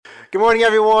Good morning,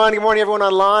 everyone. Good morning, everyone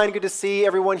online. Good to see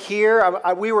everyone here.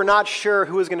 We were not sure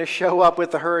who was going to show up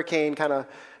with the hurricane kind of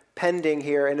pending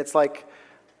here, and it's like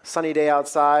a sunny day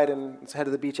outside, and it's head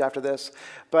to the beach after this.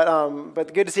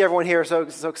 But good to see everyone here. So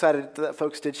excited that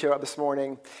folks did show up this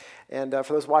morning. And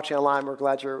for those watching online, we're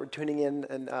glad you're tuning in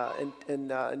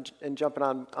and jumping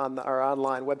on our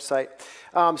online website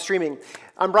streaming.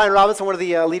 I'm Brian Robinson, one of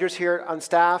the leaders here on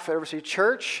staff at University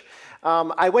Church.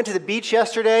 I went to the beach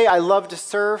yesterday. I love to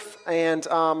surf, and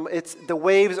the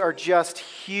waves are just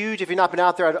huge. If you've not been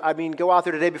out there, I mean, go out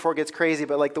there today before it gets crazy.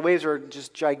 But like the waves are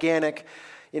just gigantic,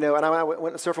 And I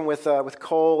went surfing with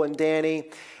Cole and Danny,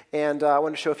 and I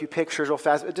wanted to show a few pictures real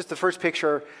fast. Just the first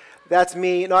picture, that's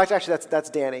me. No, actually, that's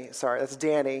Danny. Sorry, that's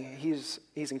Danny. He's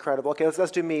incredible. Okay, let's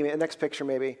do me. Next picture,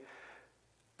 maybe.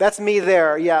 That's me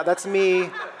there. Yeah, that's me.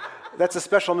 That's a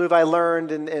special move I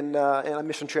learned in a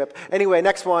mission trip. Anyway,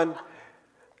 next one.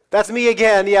 That's me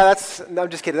again. Yeah, no, I'm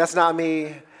just kidding. That's not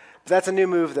me. That's a new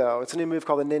move, though. It's a new move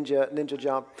called the ninja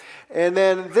jump. And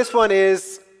then this one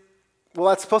is, well,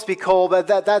 that's supposed to be Cole, but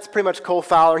that's pretty much Cole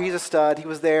Fowler. He's a stud. He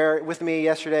was there with me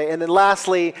yesterday. And then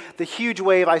lastly, the huge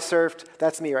wave I surfed,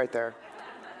 that's me right there.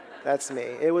 That's me.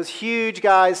 It was huge,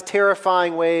 guys,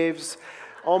 terrifying waves,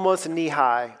 almost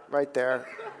knee-high right there.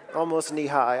 Almost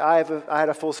knee-high. I had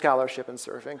a full scholarship in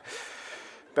surfing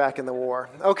back in the war.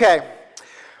 Okay.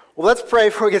 Well, let's pray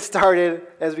before we get started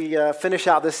as we finish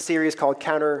out this series called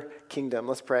Counter Kingdom.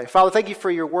 Let's pray. Father, thank you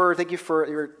for your word. Thank you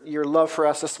for your love for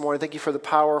us this morning. Thank you for the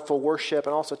powerful worship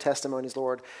and also testimonies,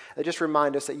 Lord, that just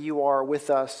remind us that you are with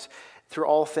us through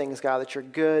all things, God, that you're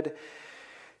good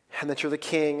and that you're the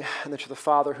King and that you're the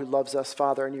Father who loves us,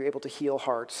 Father, and you're able to heal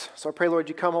hearts. So I pray, Lord,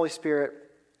 you come, Holy Spirit.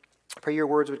 I pray your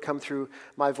words would come through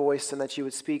my voice and that you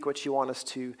would speak what you want us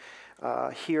to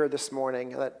hear this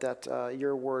morning, that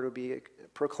your word would be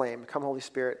proclaimed. Come, Holy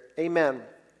Spirit. Amen.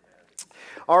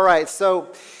 All right,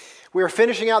 so we're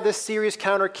finishing out this series,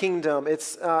 Counter Kingdom.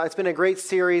 It's been a great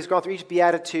series, going through each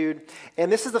beatitude,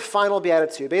 and this is the final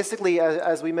beatitude. Basically,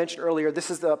 as we mentioned earlier, this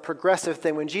is the progressive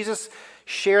thing. When Jesus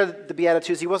shared the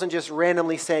beatitudes, he wasn't just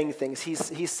randomly saying things. He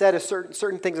said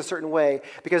certain things a certain way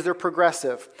because they're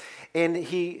progressive, and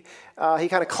he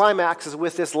kind of climaxes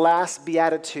with this last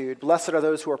beatitude: "Blessed are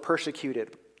those who are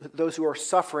persecuted, those who are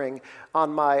suffering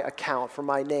on my account, for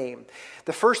my name."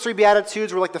 The first three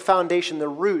Beatitudes were like the foundation, the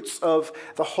roots of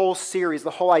the whole series, the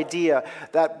whole idea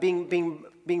that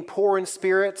being poor in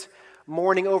spirit,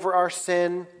 mourning over our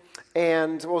sin,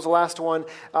 and what was the last one?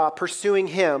 Pursuing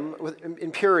him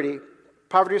in purity.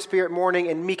 Poverty of spirit, mourning,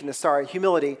 and meekness,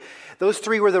 humility. Those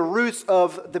three were the roots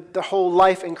of the whole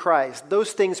life in Christ.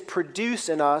 Those things produce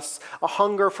in us a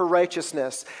hunger for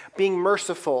righteousness, being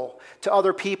merciful to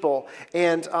other people,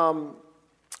 and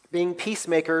being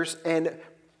peacemakers, and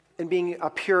being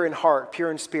pure in heart, pure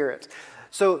in spirit.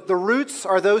 So the roots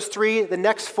are those three. The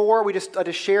next four I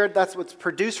just shared, that's what's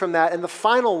produced from that. And the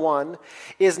final one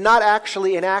is not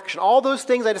actually an action. All those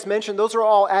things I just mentioned, those are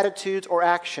all attitudes or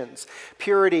actions.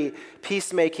 Purity,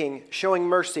 peacemaking, showing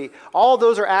mercy. All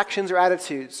those are actions or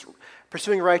attitudes,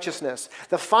 pursuing righteousness.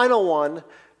 The final one,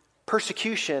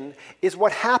 persecution, is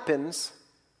what happens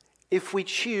if we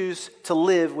choose to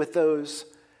live with those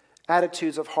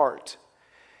attitudes of heart.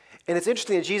 And it's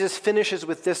interesting that Jesus finishes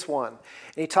with this one.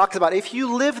 And he talks about if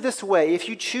you live this way, if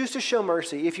you choose to show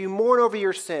mercy, if you mourn over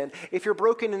your sin, if you're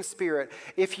broken in spirit,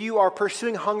 if you are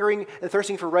pursuing, hungering, and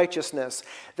thirsting for righteousness,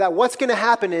 that what's going to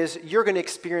happen is you're going to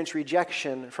experience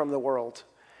rejection from the world.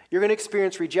 You're going to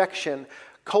experience rejection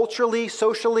culturally,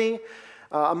 socially,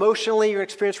 emotionally. You're going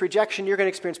to experience rejection. You're going to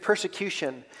experience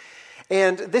persecution.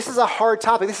 And this is a hard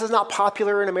topic. This is not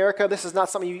popular in America. This is not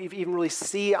something you even really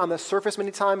see on the surface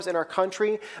many times in our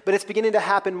country, but it's beginning to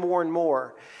happen more and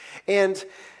more. And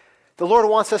the Lord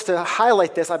wants us to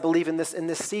highlight this, I believe, in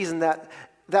this season,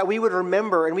 that we would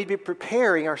remember and we'd be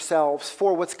preparing ourselves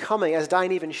for what's coming, as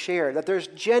Diane even shared, that there's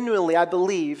genuinely, I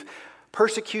believe,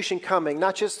 persecution coming,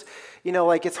 not just,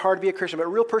 like it's hard to be a Christian, but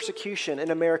real persecution in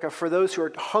America for those who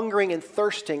are hungering and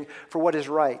thirsting for what is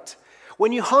right.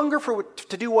 When you hunger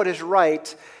to do what is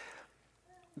right,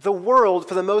 the world,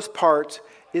 for the most part,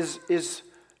 is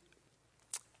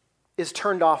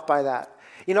turned off by that.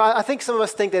 I think some of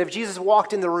us think that if Jesus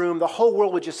walked in the room, the whole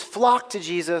world would just flock to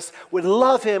Jesus, would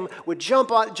love him, would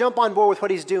jump on board with what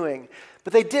he's doing.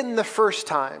 But they didn't the first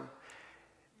time.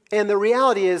 And the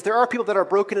reality is there are people that are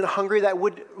broken and hungry that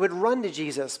would run to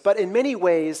Jesus. But in many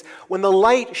ways, when the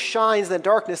light shines in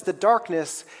the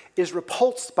darkness is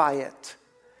repulsed by it.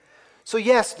 So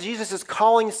yes, Jesus is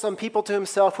calling some people to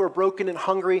himself who are broken and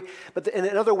hungry, but in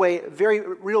another way, very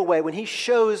real way, when he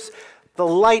shows the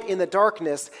light in the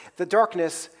darkness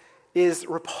is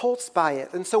repulsed by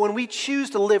it. And so when we choose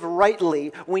to live rightly,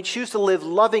 when we choose to live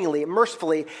lovingly,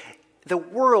 mercifully, the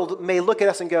world may look at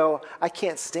us and go, I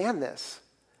can't stand this.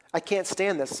 I can't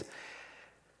stand this.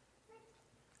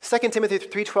 2 Timothy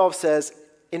 3:12 says,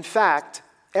 in fact,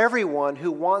 everyone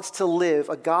who wants to live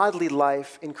a godly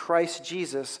life in Christ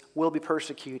Jesus will be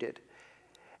persecuted.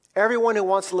 Everyone who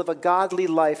wants to live a godly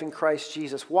life in Christ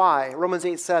Jesus. Why? Romans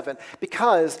 8:7.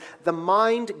 Because the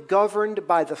mind governed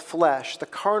by the flesh, the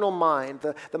carnal mind,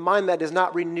 the mind that is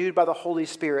not renewed by the Holy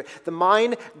Spirit, the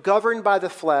mind governed by the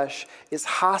flesh is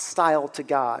hostile to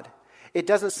God. It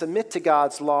doesn't submit to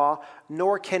God's law,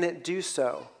 nor can it do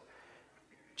so.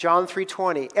 John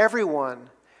 3:20. Everyone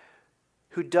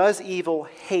who does evil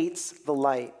hates the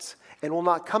light and will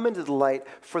not come into the light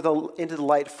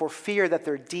for fear that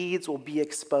their deeds will be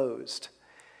exposed.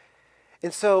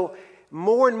 And so,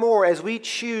 more and more, as we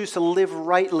choose to live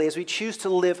rightly, as we choose to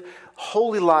live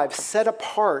holy lives, set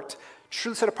apart,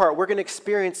 truly set apart, we're going to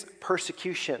experience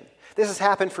persecution. This has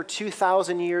happened for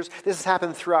 2,000 years. This has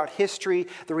happened throughout history.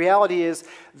 The reality is,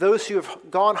 those who have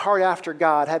gone hard after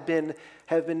God have been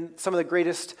some of the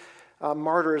greatest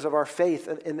martyrs of our faith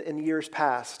in years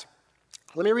past.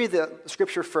 Let me read the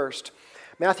scripture first.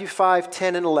 Matthew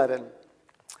 5:10 and 11.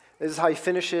 This is how he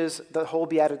finishes the whole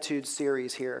Beatitudes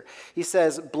series here. He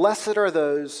says, "Blessed are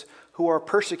those who are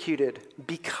persecuted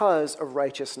because of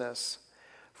righteousness,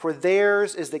 for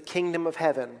theirs is the kingdom of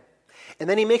heaven." And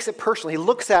then he makes it personal.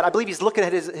 I believe he's looking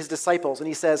at his disciples, and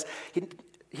he says,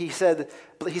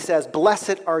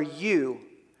 "Blessed are you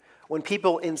when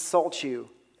people insult you,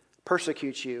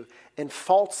 persecute you, and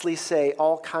falsely say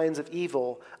all kinds of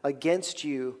evil against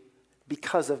you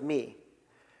because of me.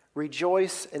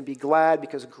 Rejoice and be glad,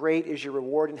 because great is your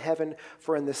reward in heaven,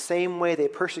 for in the same way they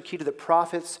persecuted the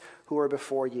prophets who were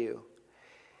before you."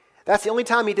 That's the only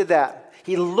time he did that.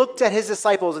 He looked at his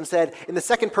disciples and said, in the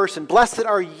second person, "Blessed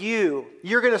are you.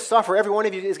 You're going to suffer. Every one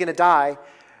of you is going to die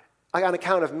on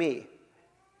account of me."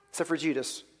 Except for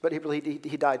Judas, but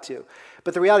he died too.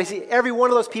 But the reality is, every one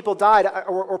of those people died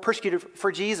or persecuted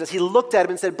for Jesus. He looked at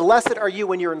him and said, "Blessed are you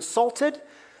when you're insulted."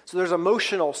 So there's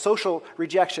emotional, social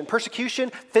rejection. Persecution,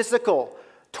 physical,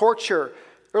 torture.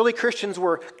 Early Christians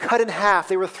were cut in half.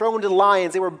 They were thrown to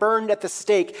lions. They were burned at the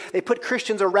stake. They put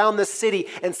Christians around the city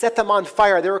and set them on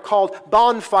fire. They were called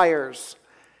bonfires.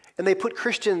 And they put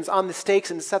Christians on the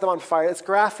stakes and set them on fire. It's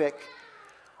graphic.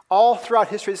 All throughout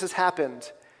history, this has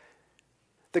happened.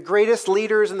 The greatest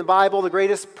leaders in the Bible, the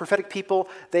greatest prophetic people,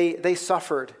 they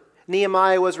suffered.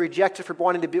 Nehemiah was rejected for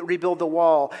wanting to rebuild the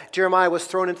wall. Jeremiah was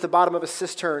thrown into the bottom of a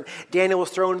cistern. Daniel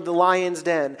was thrown into the lion's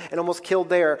den and almost killed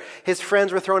there. His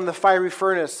friends were thrown in the fiery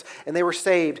furnace and they were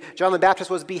saved. John the Baptist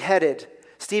was beheaded.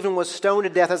 Stephen was stoned to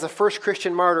death as the first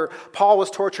Christian martyr. Paul was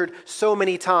tortured so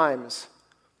many times.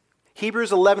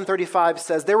 Hebrews 11:35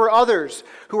 says, "There were others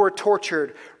who were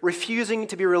tortured, refusing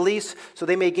to be released so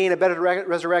they may gain a better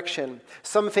resurrection.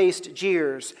 Some faced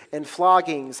jeers and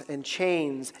floggings and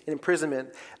chains and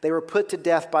imprisonment. They were put to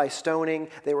death by stoning.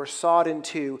 They were sawed in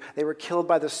two. They were killed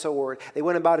by the sword. They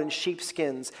went about in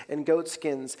sheepskins and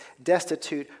goatskins,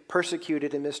 destitute,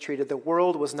 persecuted, and mistreated. The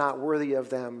world was not worthy of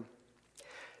them.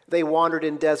 They wandered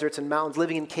in deserts and mountains,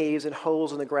 living in caves and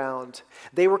holes in the ground.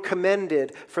 They were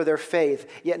commended for their faith,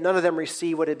 yet none of them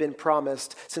received what had been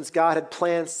promised, since God had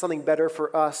planned something better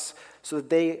for us, so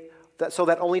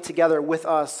that only together with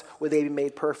us would they be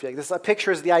made perfect." This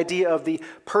picture is the idea of the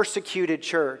persecuted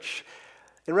church.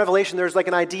 In Revelation, there's like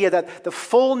an idea that the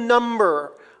full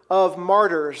number of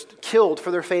martyrs killed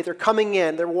for their faith are coming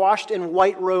in. They're washed in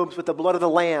white robes with the blood of the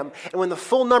Lamb. And when the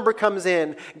full number comes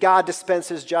in, God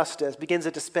dispenses justice, begins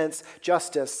to dispense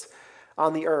justice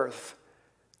on the earth.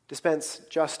 Dispense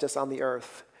justice on the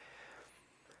earth.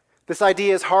 This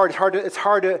idea is hard. It's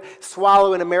hard to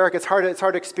swallow in America. It's hard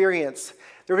to experience.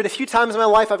 There have been a few times in my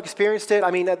life I've experienced it.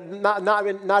 I mean,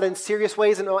 not in serious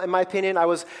ways, in my opinion. I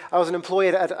was an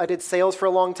employee. I did sales for a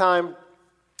long time.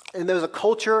 And there was a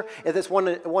culture, at this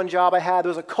one job I had, there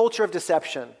was a culture of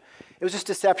deception. It was just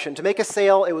deception. To make a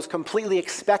sale, it was completely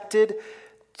expected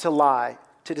to lie,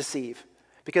 to deceive.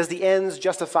 Because the ends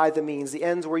justified the means. The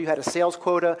ends were you had a sales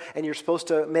quota and you're supposed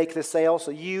to make the sale. So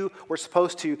you were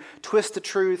supposed to twist the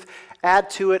truth, add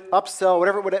to it, upsell,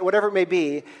 whatever it may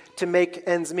be, to make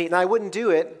ends meet. And I wouldn't do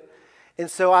it. And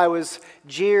so I was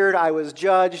jeered, I was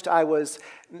judged, I was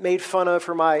made fun of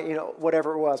for my,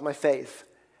 whatever it was, my faith.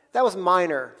 That was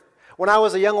minor. When I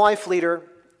was a young life leader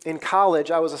in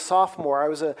college, I was a sophomore. I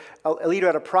was a leader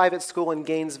at a private school in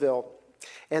Gainesville.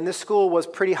 And this school was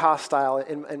pretty hostile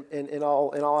in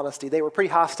all honesty. They were pretty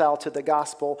hostile to the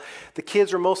gospel. The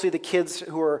kids were mostly the kids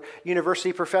who were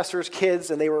university professors'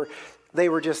 kids, and they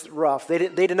were just rough. They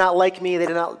did not like me. They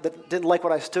didn't like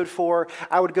what I stood for.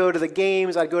 I would go to the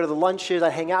games. I'd go to the lunches.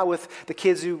 I'd hang out with the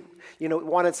kids who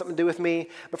wanted something to do with me.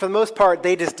 But for the most part,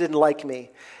 they just didn't like me.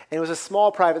 And it was a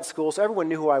small private school, so everyone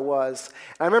knew who I was.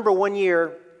 And I remember one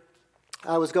year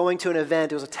I was going to an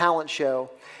event. It was a talent show.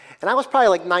 And I was probably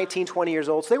like 19, 20 years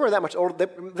old, so they weren't that much older.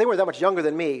 They were that much younger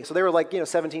than me. So they were like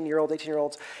 17-year-olds,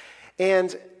 18-year-olds.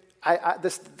 And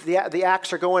the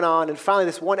acts are going on, and finally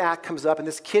this one act comes up, and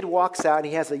this kid walks out, and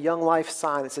he has a Young Life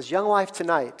sign. It says, Young Life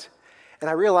tonight. And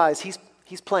I realize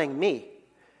he's playing me.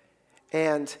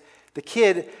 And the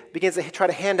kid begins to try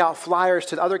to hand out flyers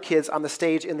to the other kids on the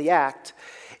stage in the act.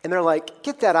 And they're like,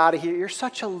 get that out of here. You're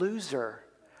such a loser.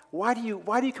 Why do you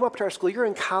come up to our school? You're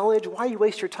in college. Why do you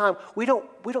waste your time? We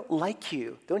don't like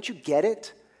you. Don't you get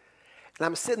it? And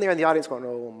I'm sitting there in the audience going,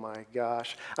 oh my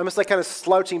gosh. I'm just like kind of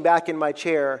slouching back in my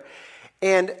chair.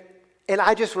 And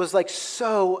I just was like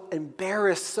so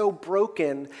embarrassed, so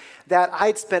broken that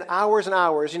I'd spent hours and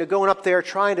hours, going up there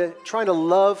trying to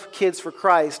love kids for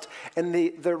Christ. And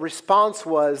the response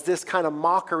was this kind of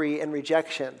mockery and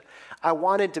rejection. I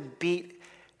wanted to beat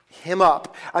him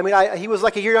up. I mean, he was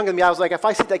like a year younger than me. I was like, if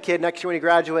I see that kid next year when he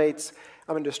graduates,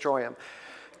 I'm going to destroy him.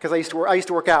 Because I used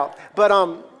to work out. But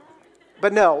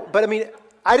I mean,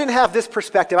 I didn't have this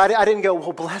perspective. I didn't go,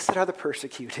 well, blessed are the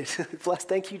persecuted.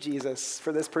 Thank you, Jesus,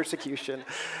 for this persecution.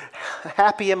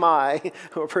 Happy am I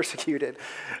who are persecuted.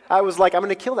 I was like, I'm going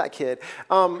to kill that kid.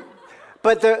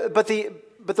 But the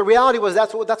reality was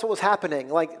that's what was happening.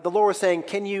 Like the Lord was saying,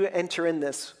 can you enter in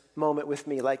this moment with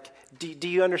me? Like, do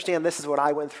you understand this is what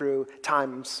I went through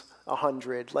times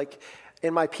 100? Like,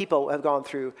 and my people have gone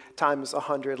through times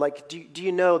 100. Like, do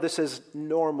you know this is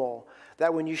normal?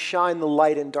 That when you shine the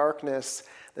light in darkness,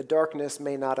 the darkness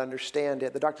may not understand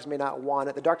it. The darkness may not want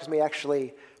it. The darkness may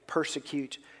actually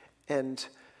persecute and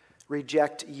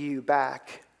reject you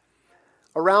back.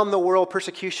 Around the world,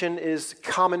 persecution is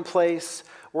commonplace.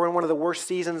 We're in one of the worst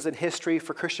seasons in history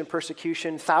for Christian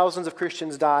persecution. Thousands of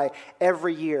Christians die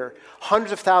every year.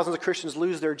 Hundreds of thousands of Christians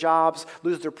lose their jobs,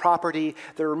 lose their property.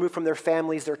 They're removed from their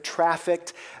families. They're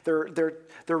trafficked. They're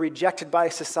rejected by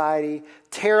society.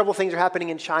 Terrible things are happening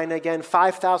in China again.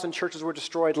 5,000 churches were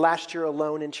destroyed last year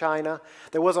alone in China.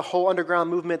 There was a whole underground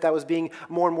movement that was being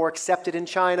more and more accepted in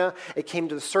China. It came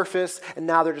to the surface, and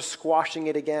now they're just squashing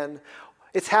it again.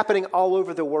 It's happening all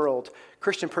over the world,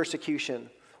 Christian persecution.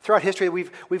 Throughout history,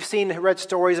 we've read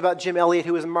stories about Jim Elliot,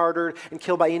 who was martyred and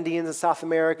killed by Indians in South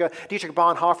America. Dietrich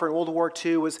Bonhoeffer in World War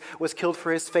II was killed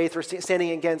for his faith, for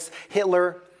standing against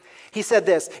Hitler. He said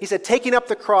this, taking up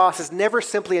the cross is never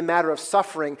simply a matter of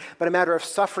suffering, but a matter of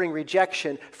suffering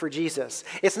rejection for Jesus.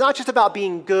 It's not just about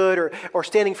being good or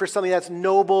standing for something that's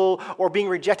noble or being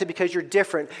rejected because you're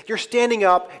different. You're standing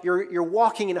up, you're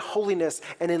walking in holiness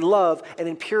and in love and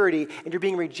in purity, and you're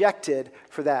being rejected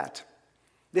for that.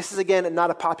 This is, again,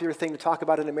 not a popular thing to talk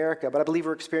about in America, but I believe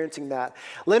we're experiencing that.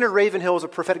 Leonard Ravenhill was a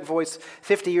prophetic voice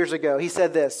 50 years ago. He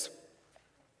said this,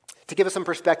 to give us some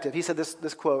perspective. He said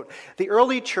this quote, "The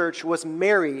early church was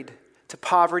married to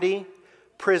poverty,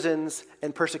 prisons,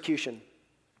 and persecution.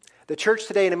 The church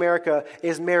today in America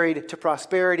is married to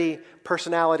prosperity,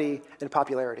 personality, and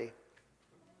popularity."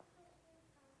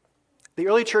 The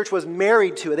early church was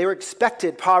married to it. They were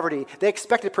expected poverty. They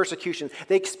expected persecution.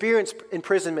 They experienced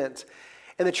imprisonment.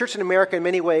 And the church in America, in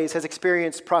many ways, has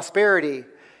experienced prosperity.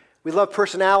 We love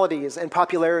personalities and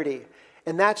popularity.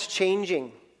 And that's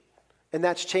changing.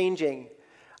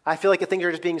 I feel like things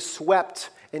are just being swept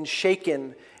and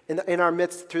shaken in our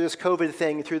midst through this COVID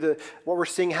thing, through what we're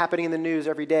seeing happening in the news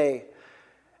every day.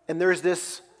 And there's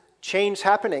this change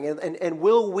happening. And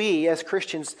will we, as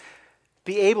Christians,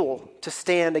 be able to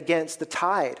stand against the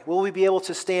tide? Will we be able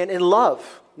to stand in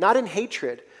love, not in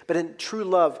hatred, but in true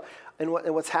love in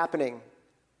what's happening?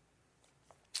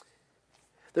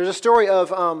 There's a story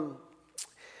of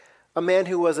a man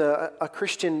who was a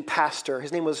Christian pastor.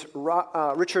 His name was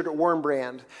Richard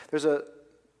Wurmbrand. There's a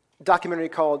documentary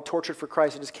called Tortured for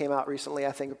Christ that just came out recently,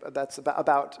 I think, that's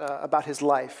about his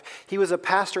life. He was a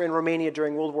pastor in Romania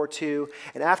during World War II,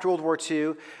 and after World War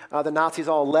II, the Nazis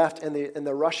all left and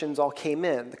the Russians all came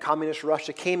in. The communist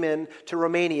Russia came in to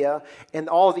Romania and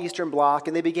all of the Eastern Bloc,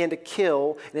 and they began to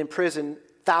kill and imprison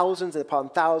thousands upon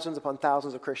thousands upon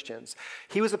thousands of Christians.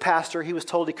 He was a pastor. He was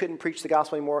told he couldn't preach the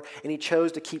gospel anymore, and he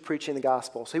chose to keep preaching the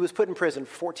gospel. So he was put in prison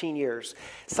for 14 years.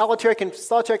 Solitary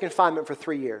confinement for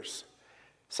 3 years.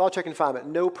 Solitary confinement,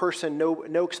 no person,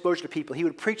 no exposure to people. He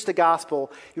would preach the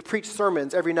gospel. He would preach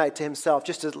sermons every night to himself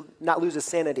just to not lose his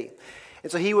sanity.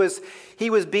 And so he was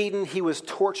beaten, he was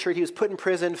tortured, he was put in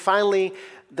prison. Finally,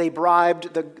 they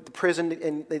bribed the prison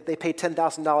and they paid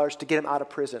 $10,000 to get him out of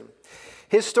prison.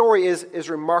 His story is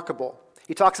remarkable.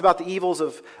 He talks about the evils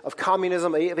of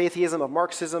communism, of atheism, of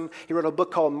Marxism. He wrote a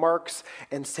book called Marx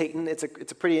and Satan. It's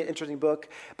a pretty interesting book.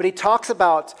 But he talks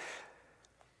about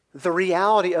the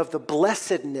reality of the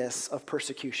blessedness of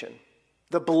persecution,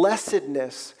 the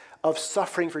blessedness of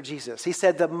suffering for Jesus. He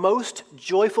said, the most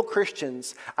joyful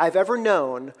Christians I've ever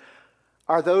known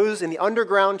are those in the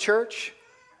underground church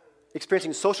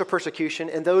experiencing social persecution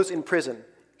and those in prison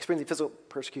experiencing physical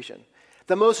persecution.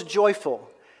 The most joyful.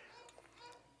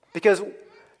 Because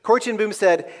Corrie ten Boom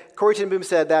said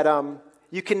that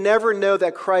you can never know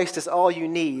that Christ is all you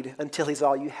need until he's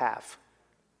all you have.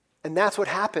 And that's what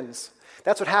happens.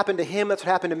 That's what happened to him. That's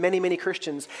what happened to many, many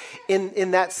Christians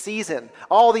in that season.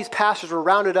 All these pastors were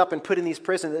rounded up and put in these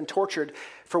prisons and tortured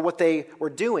for what they were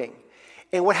doing.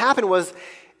 And what happened was,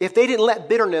 if they didn't let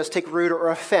bitterness take root or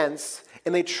offense,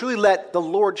 and they truly let the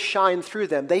Lord shine through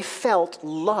them, they felt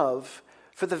love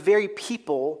for the very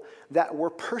people that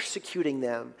were persecuting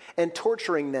them and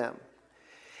torturing them.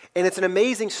 And it's an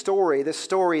amazing story, this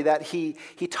story that he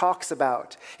talks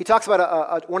about. He talks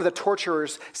about one of the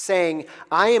torturers saying,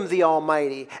 I am the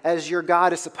Almighty, as your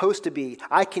God is supposed to be.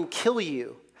 I can kill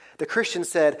you. The Christian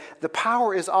said, the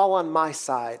power is all on my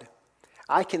side.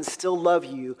 I can still love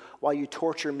you while you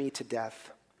torture me to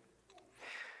death.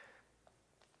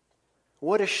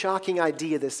 What a shocking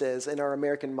idea this is in our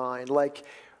American mind. Like,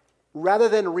 rather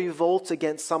than revolt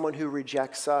against someone who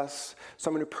rejects us,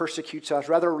 someone who persecutes us,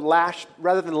 rather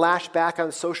than lash back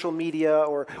on social media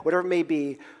or whatever it may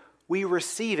be, we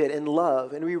receive it in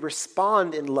love and we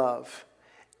respond in love.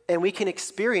 And we can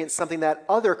experience something that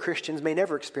other Christians may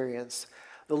never experience,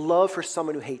 the love for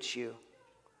someone who hates you,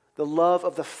 the love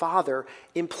of the Father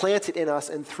implanted in us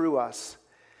and through us.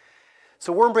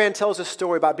 So Wurmbrand tells a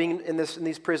story about being in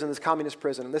these prisons, this communist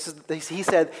prison. He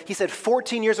said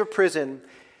 14 years of prison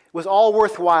was all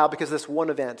worthwhile because of this one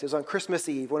event. It was on Christmas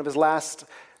Eve, one of his last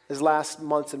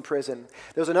months in prison.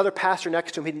 There was another pastor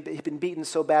next to him. He'd been beaten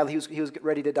so badly he was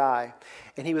ready to die.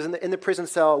 And he was in the prison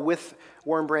cell with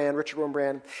Richard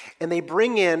Wurmbrand. And they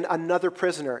bring in another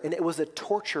prisoner, and it was a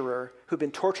torturer who'd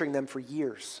been torturing them for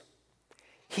years.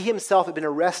 He himself had been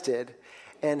arrested,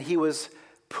 and he was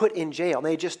put in jail. And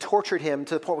they just tortured him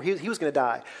to the point where he was going to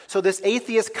die. So this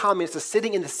atheist communist is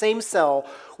sitting in the same cell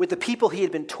with the people he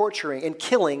had been torturing and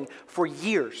killing for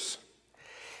years.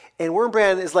 And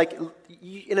Wurmbrand is like,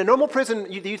 in a normal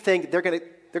prison, you think they're going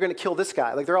to kill this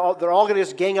guy. Like they're all going to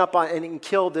just gang up on and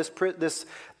kill this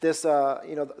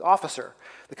officer,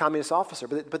 the communist officer.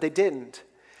 But they didn't.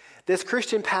 This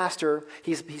Christian pastor,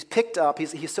 he's picked up.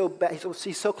 He's so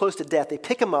close to death. They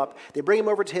pick him up. They bring him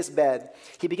over to his bed.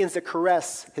 He begins to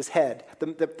caress his head,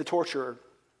 the torturer,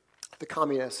 the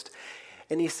communist.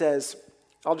 And he says,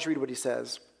 I'll just read what he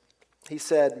says. He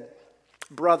said,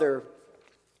 brother,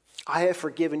 I have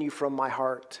forgiven you from my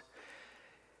heart.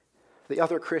 The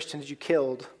other Christians you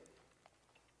killed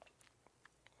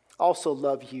also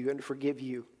love you and forgive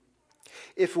you.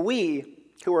 If we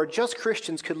who are just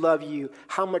Christians could love you,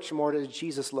 how much more does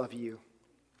Jesus love you?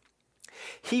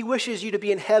 He wishes you to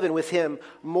be in heaven with him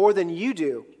more than you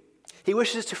do. He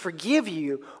wishes to forgive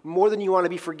you more than you want to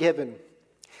be forgiven.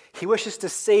 He wishes to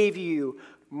save you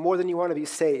more than you want to be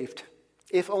saved,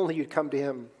 if only you'd come to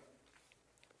him.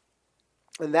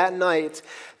 And that night,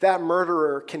 that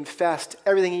murderer confessed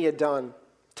everything he had done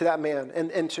to that man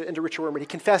and to Richard Wurmbrand. He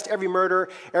confessed every murder,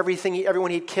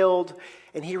 everyone he'd killed,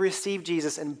 and he received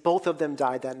Jesus, and both of them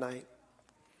died that night.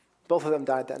 Both of them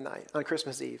died that night on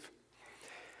Christmas Eve.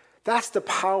 That's the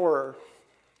power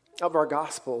of our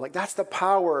gospel. Like, that's the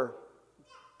power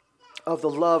of the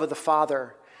love of the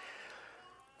Father.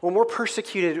 When we're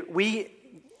persecuted, we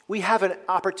have an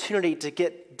opportunity to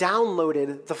get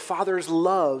downloaded the Father's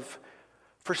love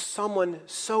for someone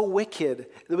so wicked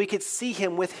that we could see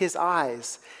him with his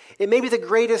eyes. It may be the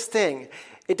greatest thing.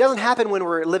 It doesn't happen when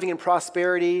we're living in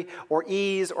prosperity or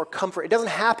ease or comfort. It doesn't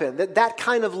happen. That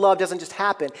kind of love doesn't just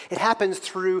happen. It happens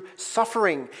through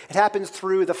suffering. It happens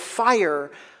through the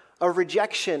fire of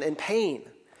rejection and pain.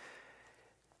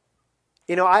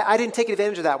 You know, I didn't take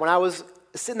advantage of that. When I was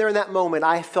sitting there in that moment,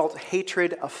 I felt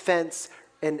hatred, offense,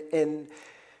 and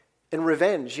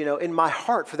revenge, in my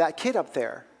heart for that kid up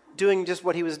there, doing just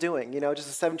what he was doing,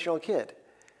 just a 17-year-old kid.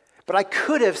 But I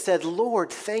could have said,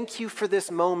 Lord, thank you for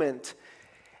this moment.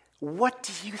 What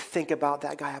do you think about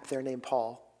that guy up there named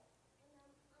Paul?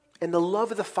 And the love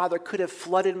of the Father could have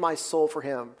flooded my soul for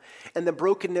him, and the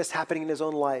brokenness happening in his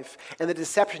own life, and the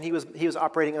deception he was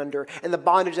operating under, and the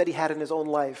bondage that he had in his own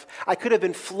life. I could have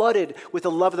been flooded with the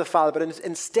love of the Father, but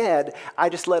instead, I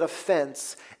just let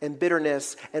offense and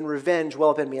bitterness and revenge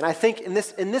well up in me. And I think in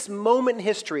this moment in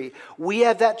history, we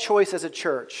have that choice as a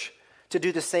church to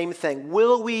do the same thing.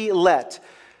 Will we let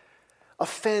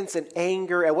offense and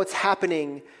anger at what's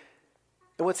happening,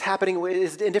 and what's happening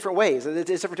is in different ways.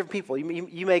 It's for different people.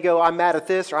 You may go, I'm mad at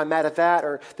this, or I'm mad at that,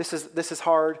 or this is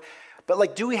hard.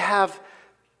 But do we have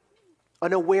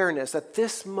an awareness that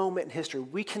this moment in history,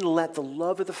 we can let the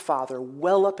love of the Father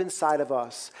well up inside of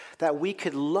us, that we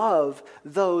could love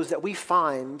those that we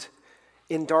find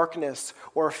in darkness,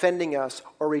 or offending us,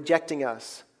 or rejecting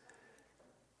us?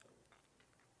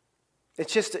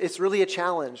 It's really a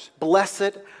challenge.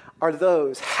 Blessed are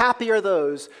those, happy are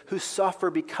those who suffer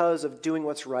because of doing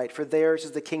what's right, for theirs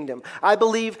is the kingdom. I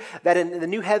believe that in the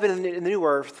new heaven and in the new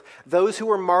earth, those who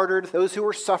were martyred, those who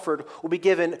were suffered, will be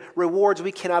given rewards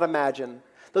we cannot imagine.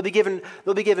 They'll be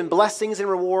given blessings and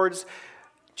rewards,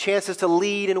 chances to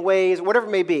lead in ways, whatever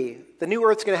it may be. The new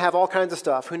earth's going to have all kinds of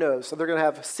stuff. Who knows? So they're going to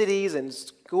have cities and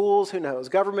schools. Who knows?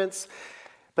 Governments.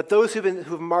 But those who've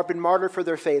been martyred for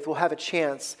their faith will have a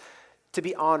chance to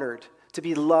be honored, to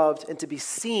be loved, and to be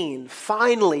seen,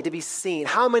 finally to be seen.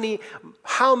 How many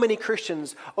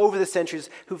Christians over the centuries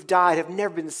who've died have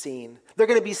never been seen? They're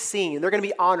going to be seen. They're going to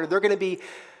be honored. They're going to be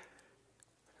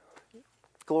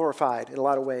glorified in a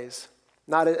lot of ways.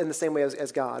 Not in the same way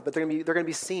as God, but they're going to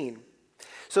be seen.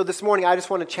 So this morning, I just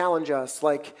want to challenge us,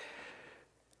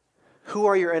 who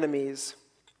are your enemies?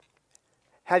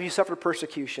 Have you suffered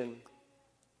persecution?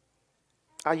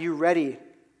 Are you ready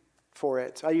for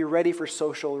it? Are you ready for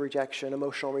social rejection,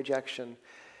 emotional rejection?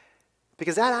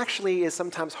 Because that actually is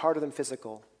sometimes harder than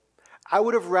physical. I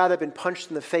would have rather been punched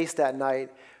in the face that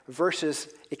night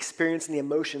versus experiencing the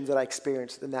emotions that I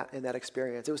experienced in that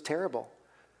experience. It was terrible.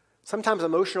 Sometimes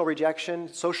emotional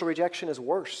rejection, social rejection is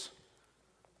worse.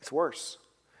 It's worse.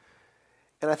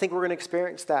 And I think we're going to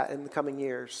experience that in the coming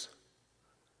years.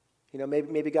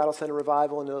 Maybe God will send a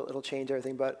revival and it'll change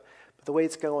everything, but the way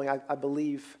it's going, I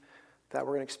believe that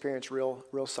we're going to experience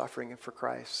real suffering for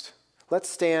Christ. Let's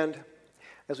stand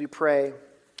as we pray.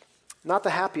 Not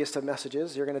the happiest of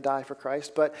messages, you're going to die for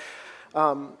Christ, but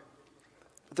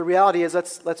the reality is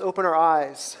let's open our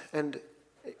eyes and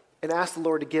ask the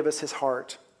Lord to give us his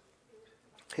heart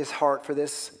for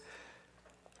this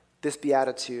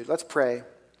beatitude. Let's pray.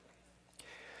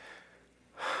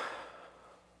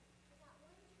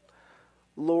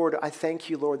 Lord, I thank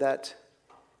you, Lord, that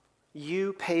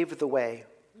you paved the way,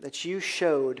 that you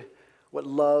showed what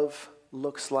love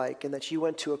looks like, and that you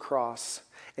went to a cross.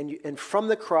 And from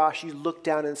the cross, you looked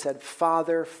down and said,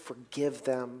 Father, forgive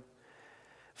them.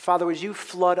 Father, would you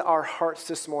flood our hearts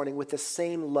this morning with the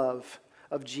same love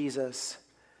of Jesus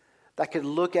that could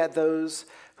look at those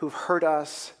who've hurt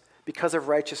us because of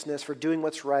righteousness, for doing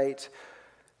what's right,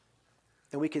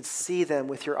 and we could see them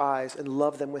with your eyes and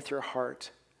love them with your heart.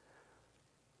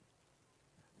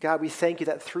 God, we thank you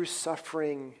that through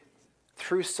suffering,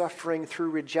 through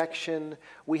rejection,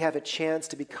 we have a chance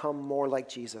to become more like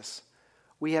Jesus.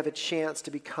 We have a chance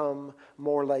to become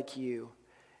more like you.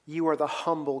 You are the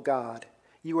humble God.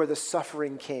 You are the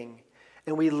suffering King.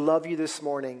 And we love you this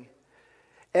morning.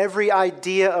 Every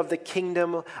idea of the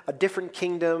kingdom, a different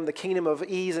kingdom, the kingdom of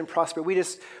ease and prosperity,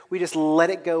 we just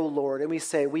let it go, Lord. And we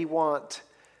say, we want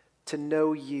to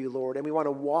know you, Lord, and we want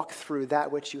to walk through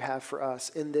that which you have for us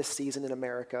in this season in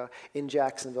America, in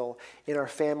Jacksonville, in our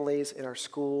families, in our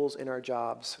schools, in our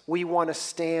jobs. We want to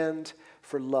stand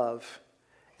for love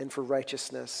and for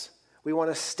righteousness. We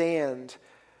want to stand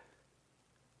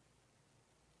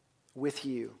with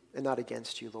you and not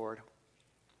against you, Lord.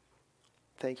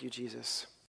 Thank you, Jesus.